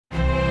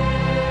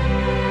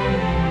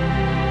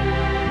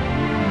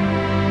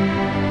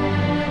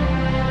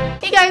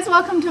guys,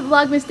 welcome to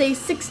Vlogmas Day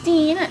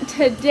 16.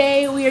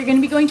 Today we are going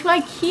to be going to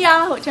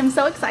Ikea, which I'm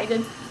so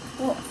excited.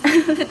 Well,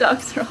 the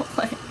dogs are all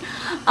playing.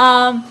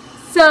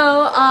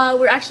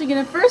 We're actually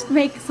going to first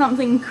make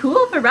something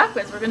cool for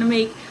breakfast. We're going to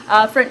make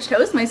French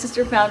toast. My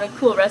sister found a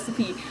cool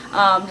recipe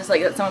just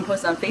like that someone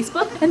posted on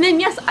Facebook. And then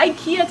yes,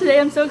 Ikea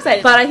today. I'm so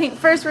excited. But I think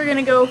first we're going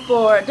to go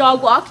for a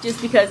dog walk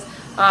just because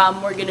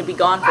we're going to be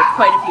gone for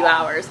quite a few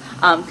hours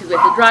because we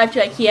have to drive to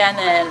Ikea and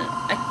then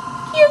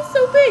Ikea's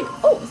so big.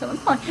 Oh,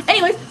 someone's calling.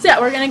 Anyways, so yeah,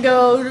 we're going to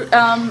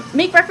go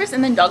make breakfast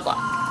and then dog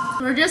walk.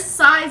 We're just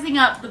sizing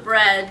up the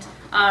bread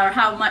or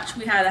how much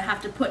we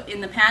have to put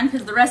in the pan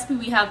because the recipe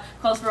we have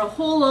calls for a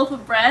whole loaf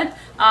of bread,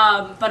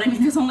 but I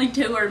mean there's only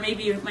 2 or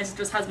maybe my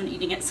sister's husband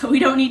eating it, so we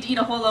don't need to eat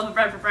a whole loaf of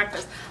bread for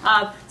breakfast.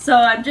 So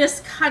I'm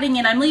just cutting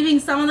it. I'm leaving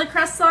some of the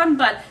crusts on,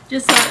 but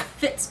just so it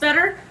fits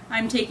better,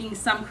 I'm taking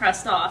some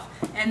crust off.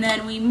 And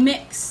then we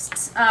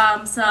mixed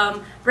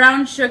some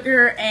brown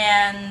sugar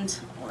and,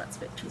 oh that's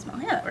a bit too small,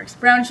 yeah that works,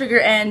 brown sugar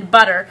and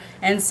butter.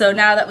 And so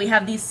now that we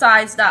have these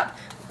sized up,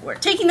 we're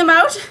taking them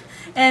out.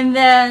 And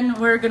then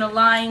we're going to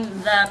line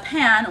the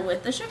pan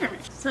with the sugar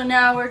mix. So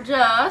now we're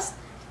just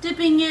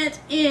dipping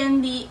it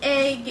in the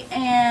egg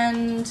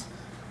and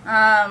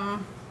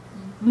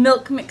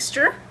milk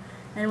mixture.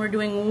 And we're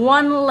doing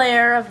 1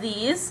 layer of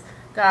these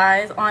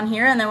guys on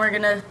here. And then we're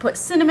going to put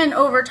cinnamon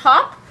over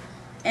top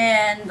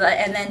and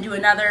then do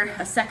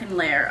a second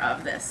layer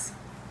of this.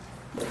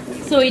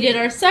 So we did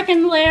our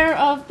second layer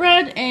of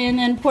bread and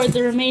then poured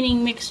the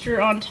remaining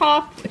mixture on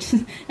top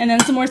and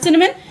then some more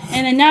cinnamon,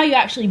 and then now you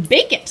actually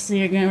bake it. So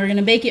we're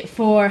gonna bake it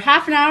for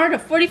half an hour to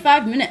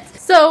 45 minutes.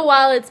 So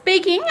while it's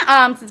baking,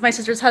 since my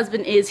sister's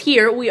husband is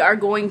here, we are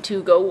going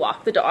to go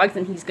walk the dogs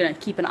and he's gonna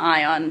keep an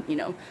eye on, you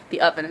know,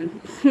 the oven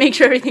and make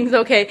sure everything's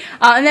okay.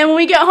 And then when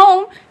we get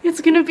home,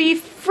 it's gonna be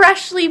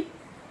freshly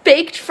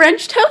baked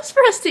French toast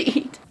for us to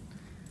eat.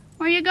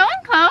 Where you going,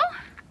 Chloe?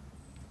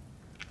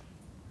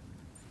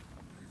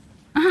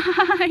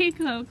 Hi,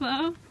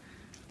 Chloe.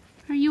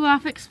 Are you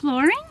off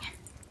exploring?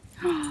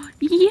 Oh,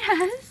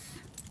 yes.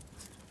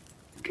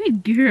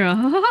 Good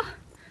girl.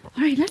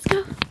 Alright, let's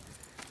go.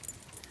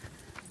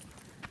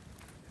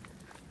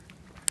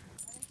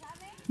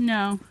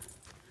 No.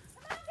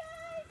 Come on,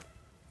 guys.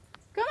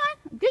 Come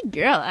on. Good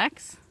girl,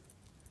 X.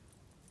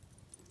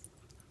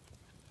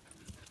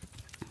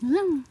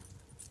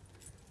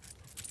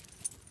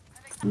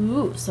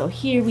 Ooh, so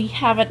here we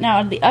have it now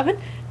out of the oven.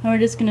 And we're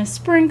just going to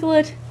sprinkle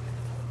it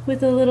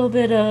with a little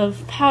bit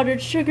of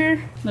powdered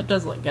sugar. That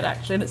does look good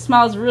actually, and it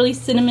smells really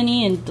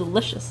cinnamony and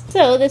delicious.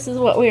 So this is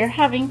what we are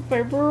having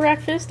for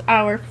breakfast,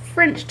 our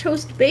French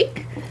toast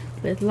bake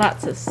with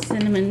lots of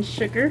cinnamon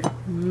sugar.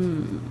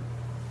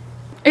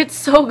 It's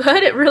so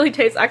good, it really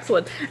tastes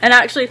excellent. And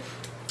actually,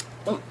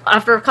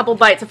 after a couple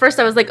bites, at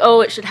first I was like,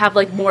 oh, it should have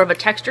like more of a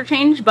texture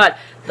change, but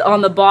on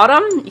the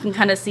bottom you can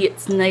kind of see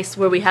it's nice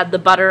where we had the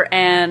butter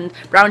and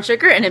brown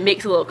sugar and it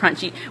makes it a little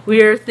crunchy.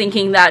 We're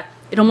thinking that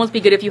it'd almost be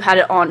good if you had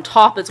it on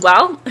top as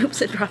well.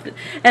 Oops, I dropped it.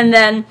 And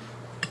then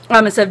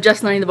instead of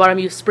just lining the bottom,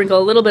 you sprinkle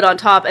a little bit on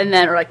top and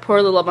then, or like pour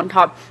a little up on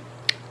top.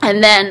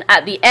 And then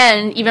at the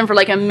end, even for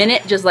like a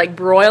minute, just like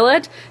broil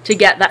it to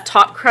get that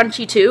top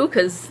crunchy too,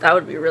 because that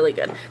would be really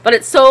good. But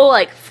it's so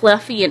like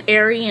fluffy and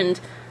airy and,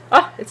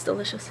 oh, it's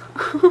delicious.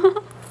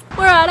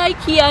 We're at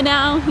Ikea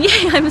now.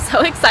 Yay, I'm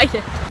so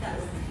excited.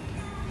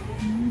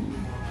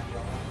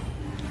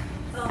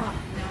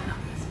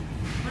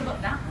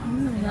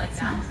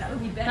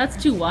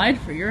 That's too wide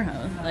for your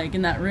house, like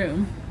in that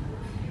room.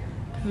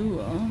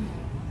 Cool.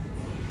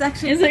 It's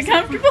actually, is it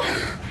comfortable?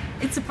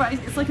 It's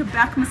surprising. It's like a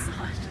back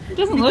massage. It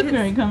doesn't look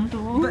very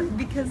comfortable. But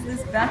because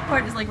this back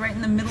part is like right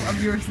in the middle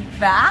of your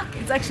back,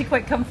 it's actually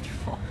quite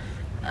comfortable.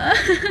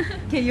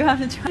 Okay, you have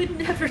to try. I'd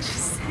never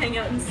just hang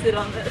out and sit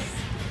on this.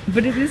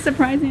 But it is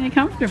surprisingly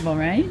comfortable,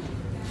 right?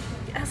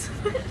 Yes.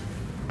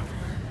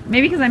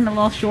 Maybe because I'm a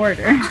little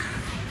shorter.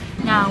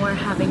 Now we're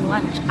having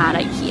lunch at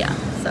Ikea.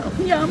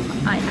 So, yum,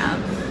 I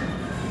have.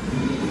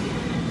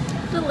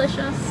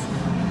 Delicious.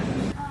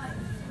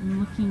 I'm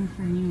looking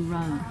for a new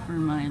rug for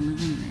my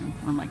living room.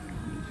 Or my...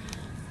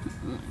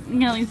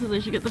 Nellie says I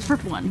should get the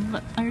purple one,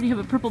 but I already have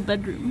a purple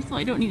bedroom, so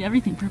I don't need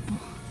everything purple.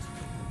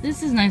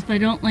 This is nice, but I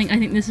don't like, I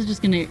think this is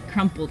just gonna get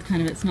crumpled,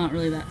 kind of, it's not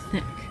really that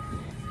thick.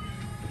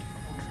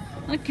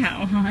 A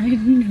cowhide.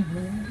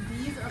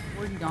 These are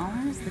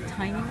 $40, the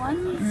tiny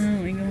ones.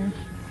 Oh my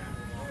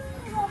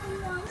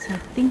gosh. So I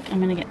think I'm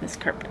gonna get this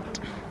carpet.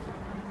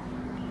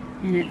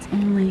 And it's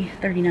only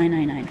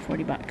 $39.99,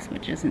 40 bucks,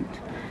 which isn't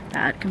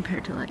bad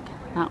compared to like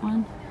that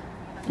one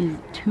is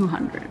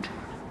 200.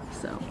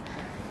 So,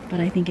 but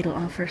I think it'll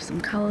offer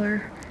some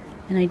color.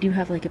 And I do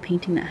have like a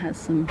painting that has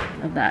some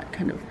of that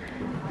kind of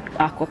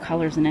aqua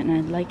colors in it, and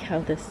I like how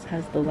this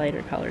has the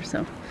lighter color.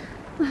 So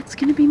that's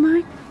gonna be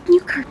my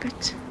new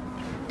carpet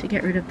to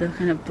get rid of the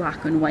kind of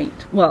black and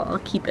white. Well, I'll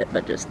keep it,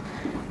 but just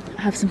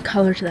have some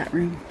color to that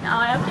room. Now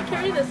I have to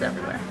carry this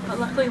everywhere, but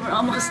luckily we're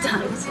almost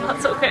done, so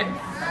that's okay.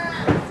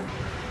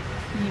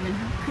 We even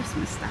have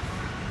Christmas stuff.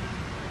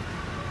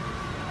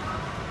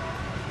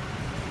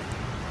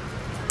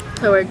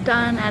 So we're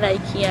done at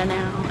Ikea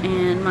now,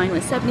 and mine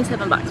was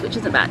 77 bucks, which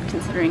isn't bad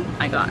considering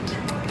I got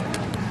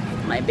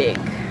my big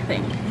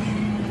thing.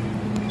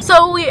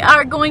 So we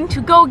are going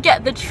to go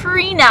get the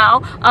tree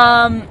now.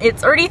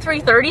 It's already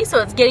 3:30, so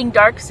it's getting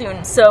dark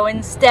soon. So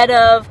instead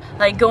of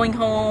like going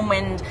home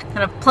and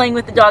kind of playing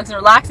with the dogs and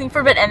relaxing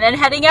for a bit and then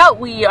heading out,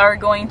 we are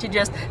going to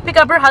just pick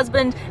up her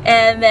husband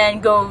and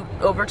then go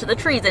over to the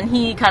trees, and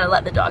he kind of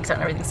let the dogs out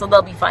and everything, so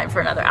they'll be fine for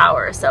another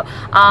hour or so.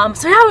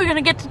 So yeah, we're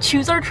gonna get to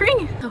choose our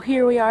tree. So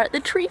here we are at the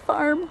tree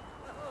farm.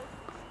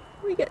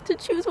 We get to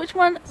choose which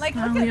one. Like,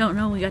 we don't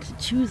know, we got to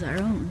choose our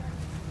own.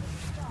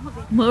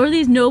 What were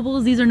these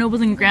nobles? These are nobles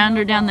and grand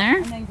are down there?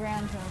 And then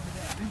grand's over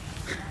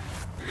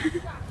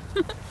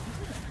there.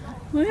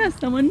 Oh yeah,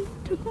 someone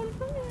took one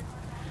from there.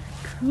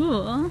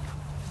 Cool.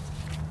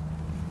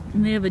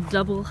 And they have a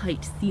double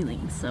height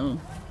ceiling, so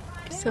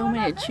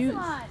many to choose.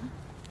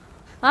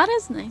 That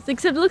is nice,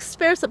 except it looks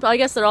sparse up top. I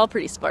guess they're all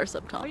pretty sparse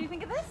up top. What do you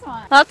think of this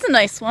one? That's a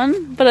nice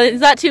one, but is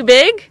that too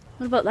big?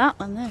 What about that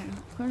one there?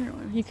 The corner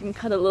one. You can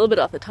cut a little bit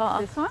off the top.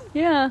 This one?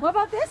 Yeah. What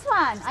about this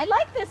one? I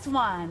like this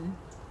one.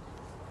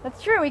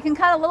 That's true. We can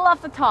cut a little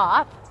off the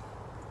top,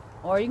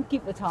 or you can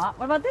keep the top.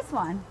 What about this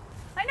one?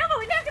 I know, but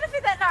we're not going to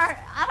fit that in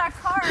our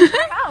car in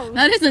our house.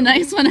 That is a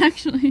nice one,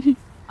 actually.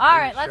 All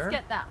right, let's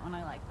get that one.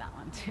 I like that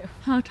one too.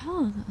 How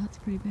tall is it? That's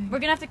pretty big. We're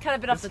gonna have to cut a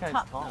bit off the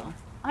top, though.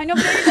 I know,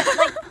 but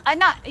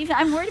like,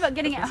 I'm worried about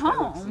getting it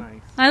home.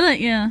 Nice. I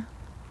like, yeah.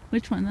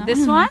 Which one? That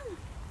This one?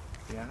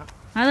 Yeah.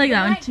 I like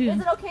that one too.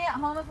 Is it okay at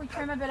home if we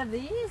trim a bit of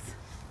these?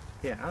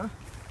 Yeah.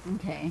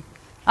 Okay.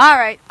 All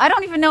right. I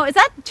don't even know. Is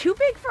that too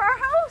big for our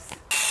house?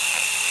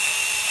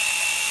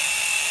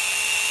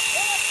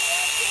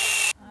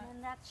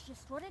 And that's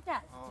just what it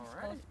does. All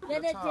right.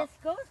 Then it just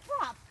goes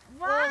pop.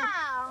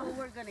 Wow. Oh,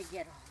 we're going to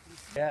get all these.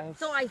 Yes.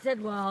 So I said,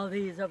 well,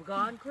 these have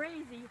gone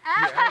crazy.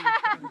 Yeah,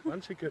 a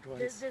bunch of good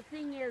ones. The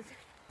thing is,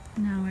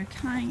 Now we're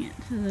tying it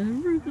to the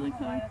roof of the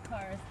car.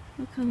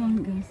 Look how long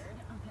it goes.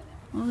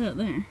 All the way up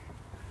there.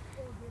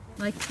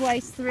 Like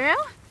twice through? Here.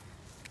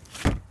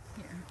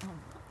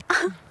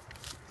 Oh.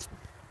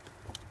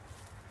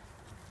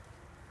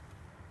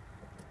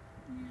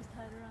 You just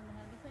tied it around the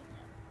head of the thing?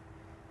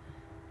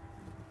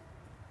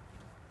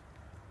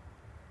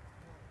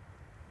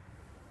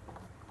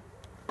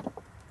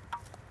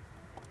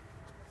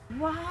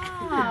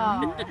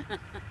 Wow.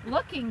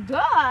 Looking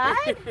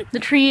good. The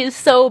tree is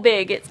so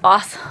big, it's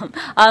awesome.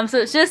 So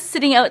it's just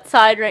sitting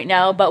outside right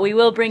now, but we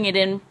will bring it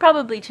in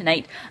probably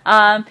tonight.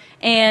 And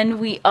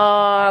we're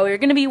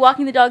going to be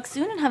walking the dog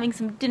soon and having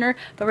some dinner,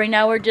 but right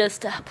now we're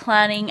just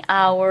planning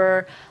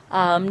our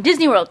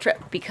Disney World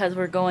trip because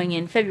we're going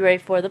in February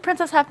for the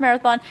Princess Half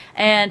Marathon,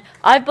 and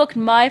I've booked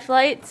my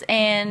flights,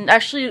 and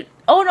actually,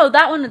 oh no,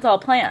 that one is all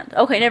planned.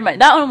 Okay, never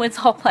mind, that one was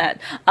all planned.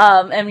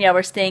 And yeah,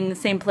 we're staying in the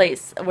same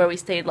place where we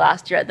stayed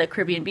last year at the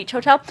Caribbean Beach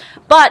Hotel,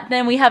 but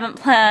then we haven't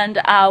planned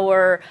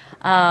our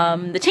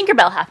the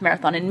Tinkerbell Half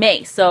Marathon in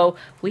May, so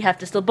we have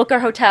to still book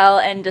our hotel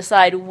and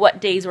decide what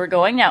days we're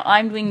going. Now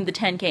I'm doing the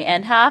 10K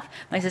and half,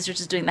 my sister's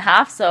just doing the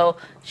half, so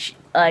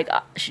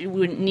she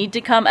wouldn't need to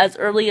come as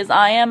early as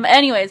I am.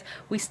 Anyways,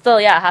 we still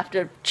have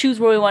to choose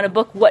where we want to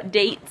book, what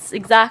dates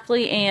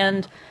exactly,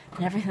 and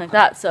everything like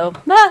that. So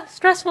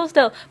stressful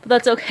still, but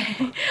that's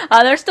okay.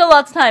 There's still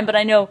lots of time, but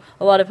I know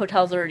a lot of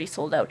hotels are already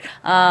sold out.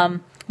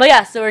 But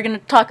yeah, so we're gonna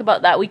talk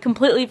about that. We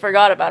completely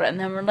forgot about it, and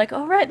then we're like,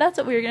 oh right, that's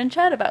what we were gonna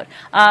chat about.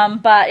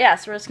 But yeah,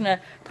 so we're just gonna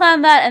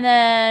plan that and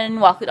then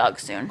walk the dog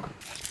soon.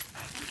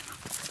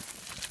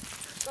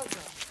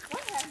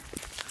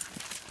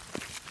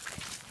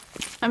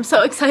 I'm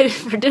so excited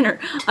for dinner.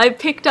 I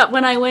picked up,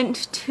 when I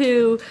went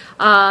to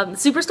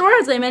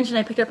Superstore, as I mentioned,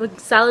 I picked up a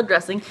salad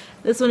dressing.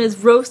 This one is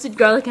roasted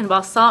garlic and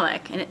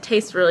balsamic, and it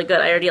tastes really good.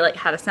 I already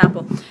had a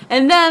sample.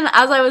 And then,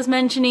 as I was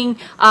mentioning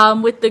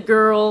with the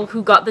girl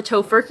who got the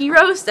tofurkey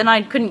roast, and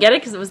I couldn't get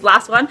it because it was the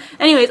last one.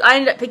 Anyways, I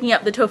ended up picking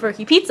up the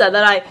tofurkey pizza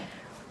that I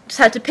just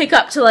had to pick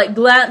up to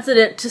glance at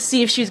it to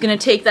see if she was going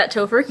to take that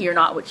tofurkey or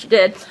not, which she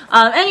did.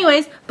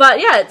 Anyways, but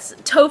yeah, it's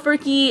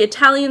tofurkey,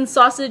 Italian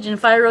sausage, and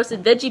fire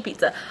roasted veggie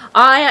pizza.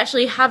 I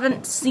actually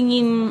haven't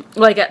seen,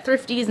 at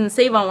Thrifty's and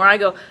Save On where I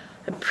go,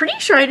 I'm pretty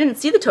sure I didn't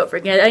see the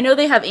tofurkey. I know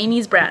they have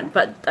Amy's brand,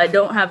 but I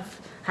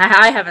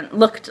haven't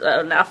looked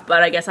enough,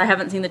 but I guess I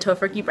haven't seen the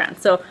tofurkey brand.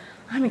 So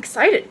I'm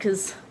excited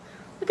because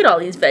look at all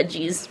these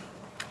veggies.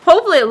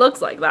 Hopefully it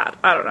looks like that.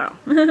 I don't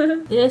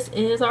know. This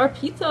is our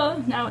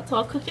pizza. Now it's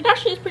all cooked. It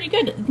actually is pretty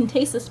good. You can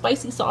taste the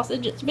spicy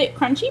sausage. It's a bit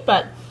crunchy,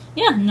 but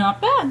yeah,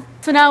 not bad.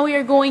 So now we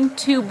are going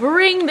to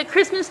bring the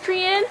Christmas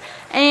tree in,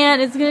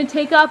 and it's going to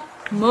take up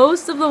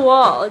most of the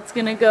wall. It's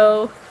going to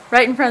go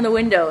right in front of the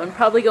window and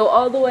probably go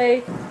all the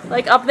way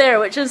up there,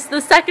 which is the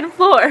second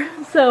floor.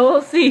 So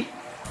we'll see.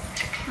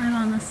 I'm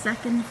on the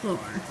second floor.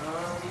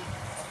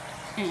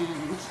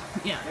 And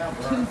yeah,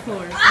 2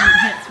 floors, and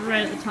it hits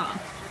right at the top.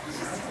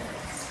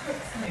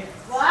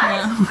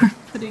 Now we're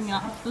putting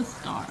up the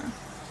star,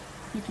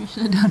 which we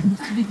should have done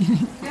at the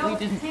beginning, but we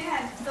didn't. You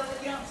can, so that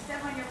you don't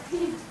step on your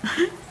feet.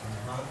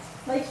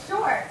 Like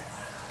short.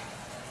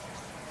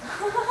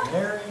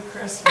 Merry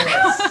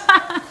Christmas.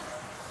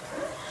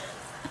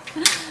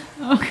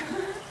 Okay.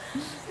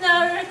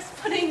 Now Rick's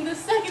putting the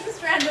second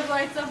strand of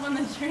lights up on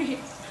the tree.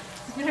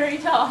 It's very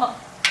tall.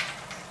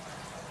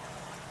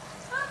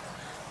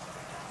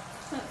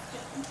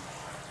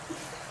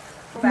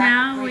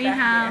 Now we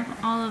have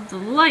all of the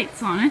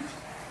lights on it.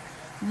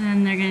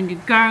 Then they're going to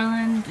do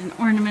garland and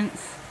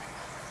ornaments.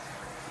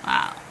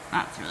 Wow,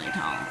 that's really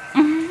tall.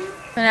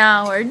 So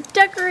now we're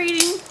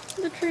decorating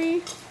the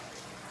tree.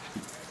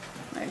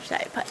 Where should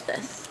I put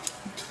this?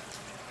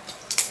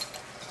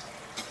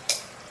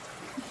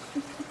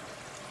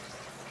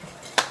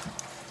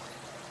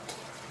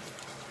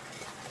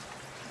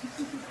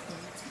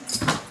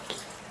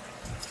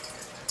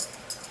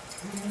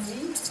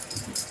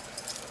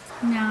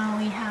 Now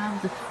we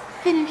have the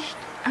finished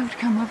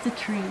outcome of the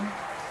tree.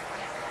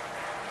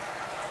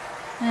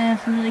 And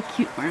some really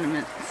cute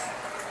ornaments.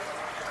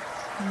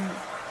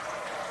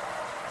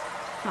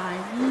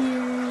 5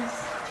 years.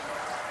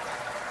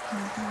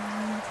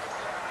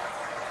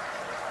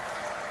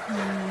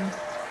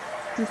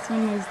 This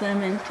one was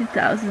them in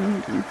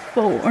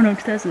 2004, or no,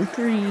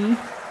 2003.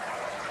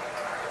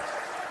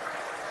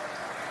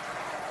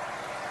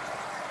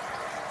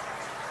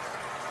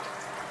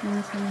 And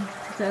this one,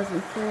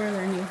 2004,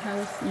 their new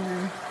house, and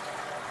then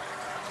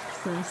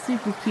so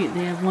super cute.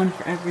 They have one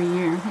for every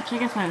year, which I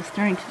guess I was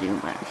starting to do,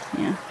 but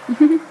yeah.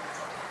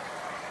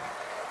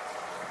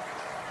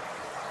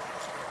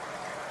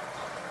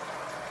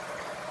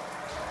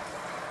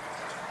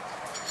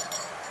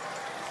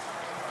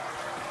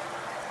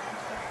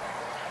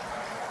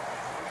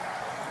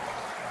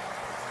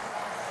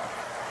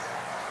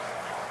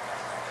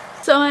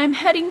 So I'm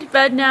heading to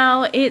bed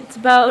now. It's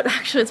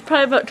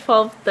probably about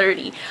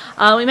 12:30.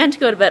 We meant to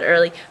go to bed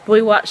early, but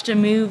we watched a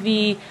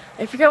movie.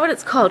 I forget what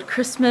it's called.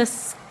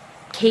 Christmas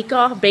Bake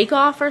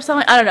Off or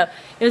something. I don't know.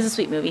 It was a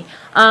sweet movie.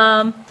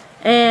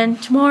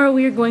 And tomorrow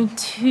we are going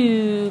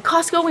to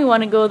Costco. We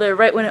want to go there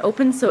right when it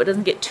opens so it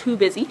doesn't get too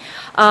busy.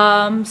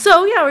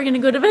 So yeah, we're gonna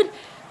go to bed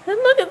and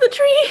look at the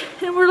tree.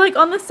 And we're like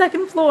on the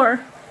second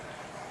floor.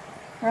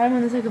 Or I'm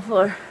on the second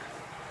floor.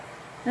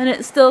 And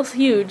it's still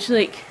huge.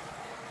 Like,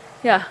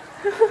 yeah.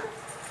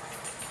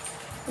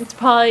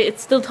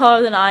 It's still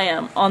taller than I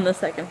am on the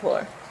second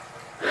floor.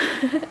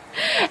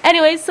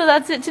 Anyways, so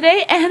that's it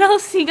today, and I'll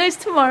see you guys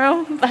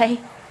tomorrow. Bye.